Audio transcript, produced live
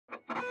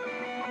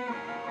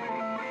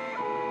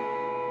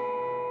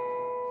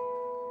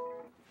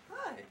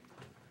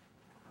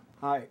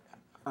Hi,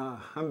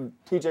 I'm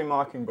TJ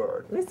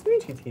Mockingbird. Nice to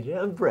meet you, TJ.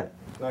 I'm Brett.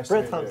 Nice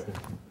Brett to meet Thompson.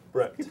 you.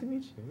 Brett. Good to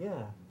meet you,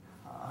 yeah.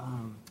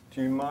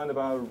 Do you mind if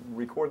I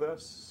record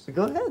this?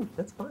 Go ahead,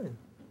 that's fine.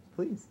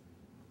 Please.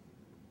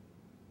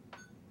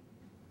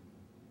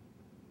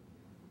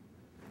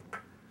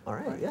 All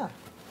right, yeah.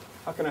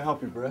 How can I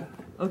help you, Brett?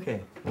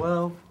 Okay,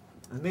 well,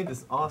 I made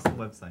this awesome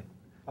website.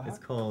 It's Uh-huh.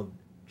 called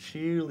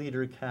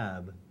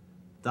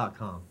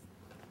cheerleadercab.com.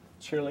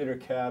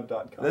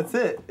 Cheerleadercab.com. That's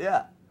it,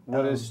 yeah.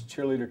 What is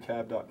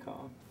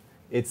cheerleadercab.com?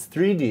 It's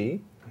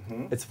 3D,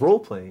 it's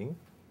role-playing,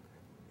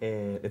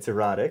 and it's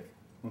erotic,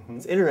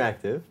 it's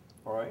interactive,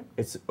 All right.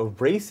 it's a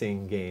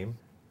racing game,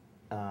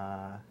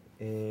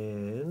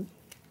 and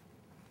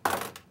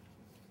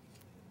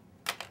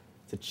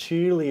it's a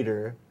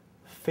cheerleader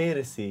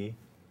fantasy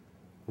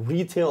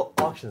retail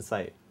auction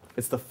site.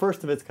 It's the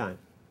first of its kind.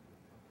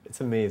 It's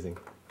amazing.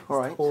 All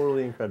right. It's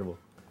totally incredible.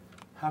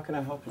 How can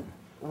I help you?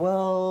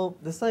 Well,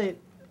 the site,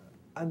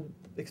 I'm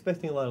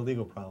expecting a lot of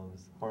legal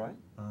problems. All right.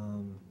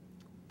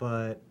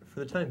 But for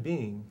the time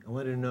being, I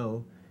wanted to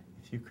know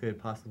if you could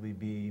possibly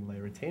be my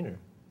retainer.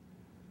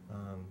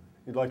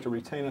 You'd like to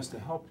retain us to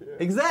help you?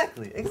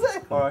 Exactly,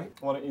 exactly. All right.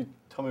 Why don't you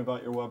tell me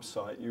about your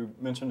website? You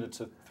mentioned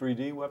it's a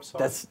 3D website?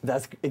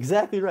 That's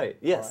exactly right.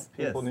 Yes. All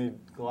right. People need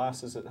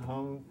glasses at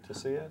home to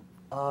see it?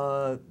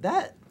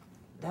 That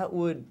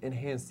would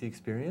enhance the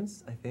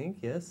experience, I think,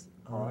 yes.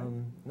 All right.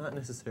 Not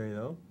necessary,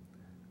 though.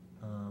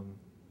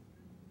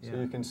 So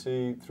you can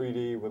see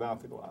 3D without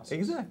the glasses?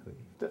 Exactly.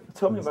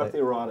 Tell me about the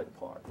erotic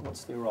part.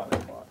 What's the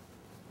erotic part?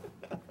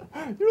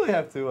 You really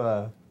have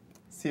to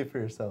see it for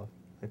yourself,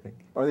 I think.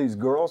 Are these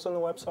girls on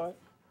the website?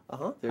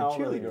 Uh-huh. They're How old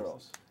are the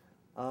cheerleaders.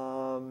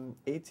 girls?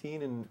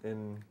 18 and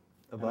And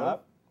above.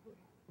 up?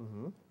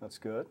 Mm-hmm. That's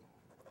good.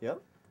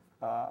 Yep.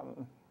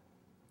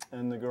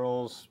 And the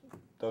girls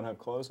don't have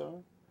clothes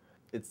on?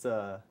 It's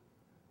All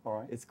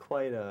right. it's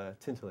quite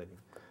titillating.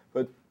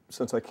 But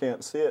since I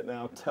can't see it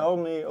now, tell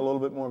me a little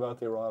bit more about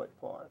the erotic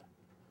part.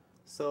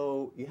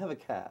 So you have a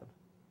cab,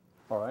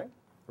 All right.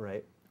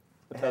 right?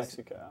 A It has-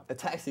 taxi cab. A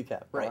taxi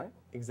cab, right? Right.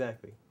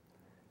 Exactly.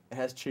 It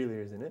has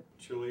cheerleaders in it.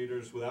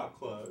 Cheerleaders without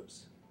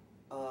clothes.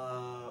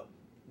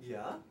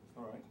 Yeah.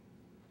 All right.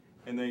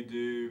 And they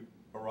do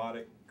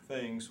erotic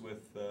things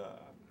with the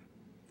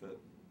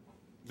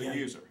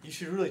user. You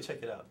should really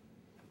check it out.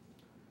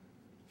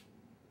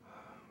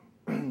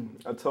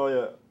 I tell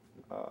you,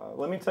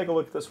 let me take a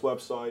look at this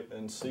website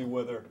and see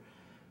whether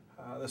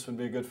this would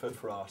be a good fit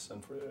for us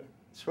and for you.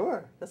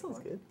 Sure, that sounds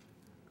good.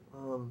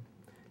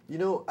 You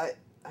know,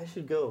 I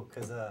should go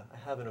because I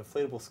have an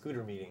inflatable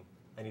scooter meeting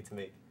I need to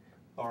make.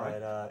 All right.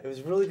 But it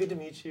was really good to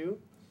meet you.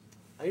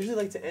 I usually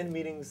like to end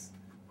meetings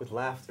with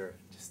laughter,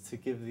 just to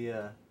give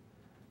the,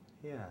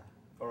 yeah.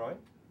 All right.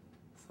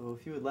 So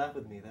if you would laugh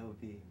with me, that would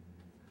be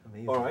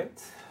amazing. All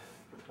right.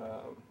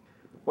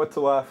 What to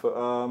laugh at?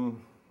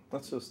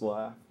 Let's just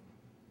laugh.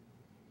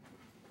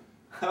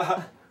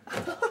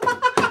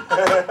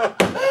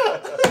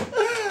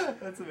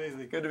 That's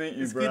amazing. Good to meet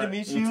you, It's Brett. good to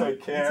meet you. You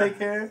take care. You take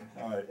care.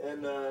 All right.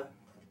 And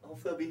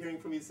hopefully I'll be hearing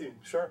from you soon.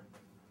 Sure.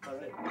 All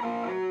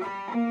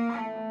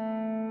right.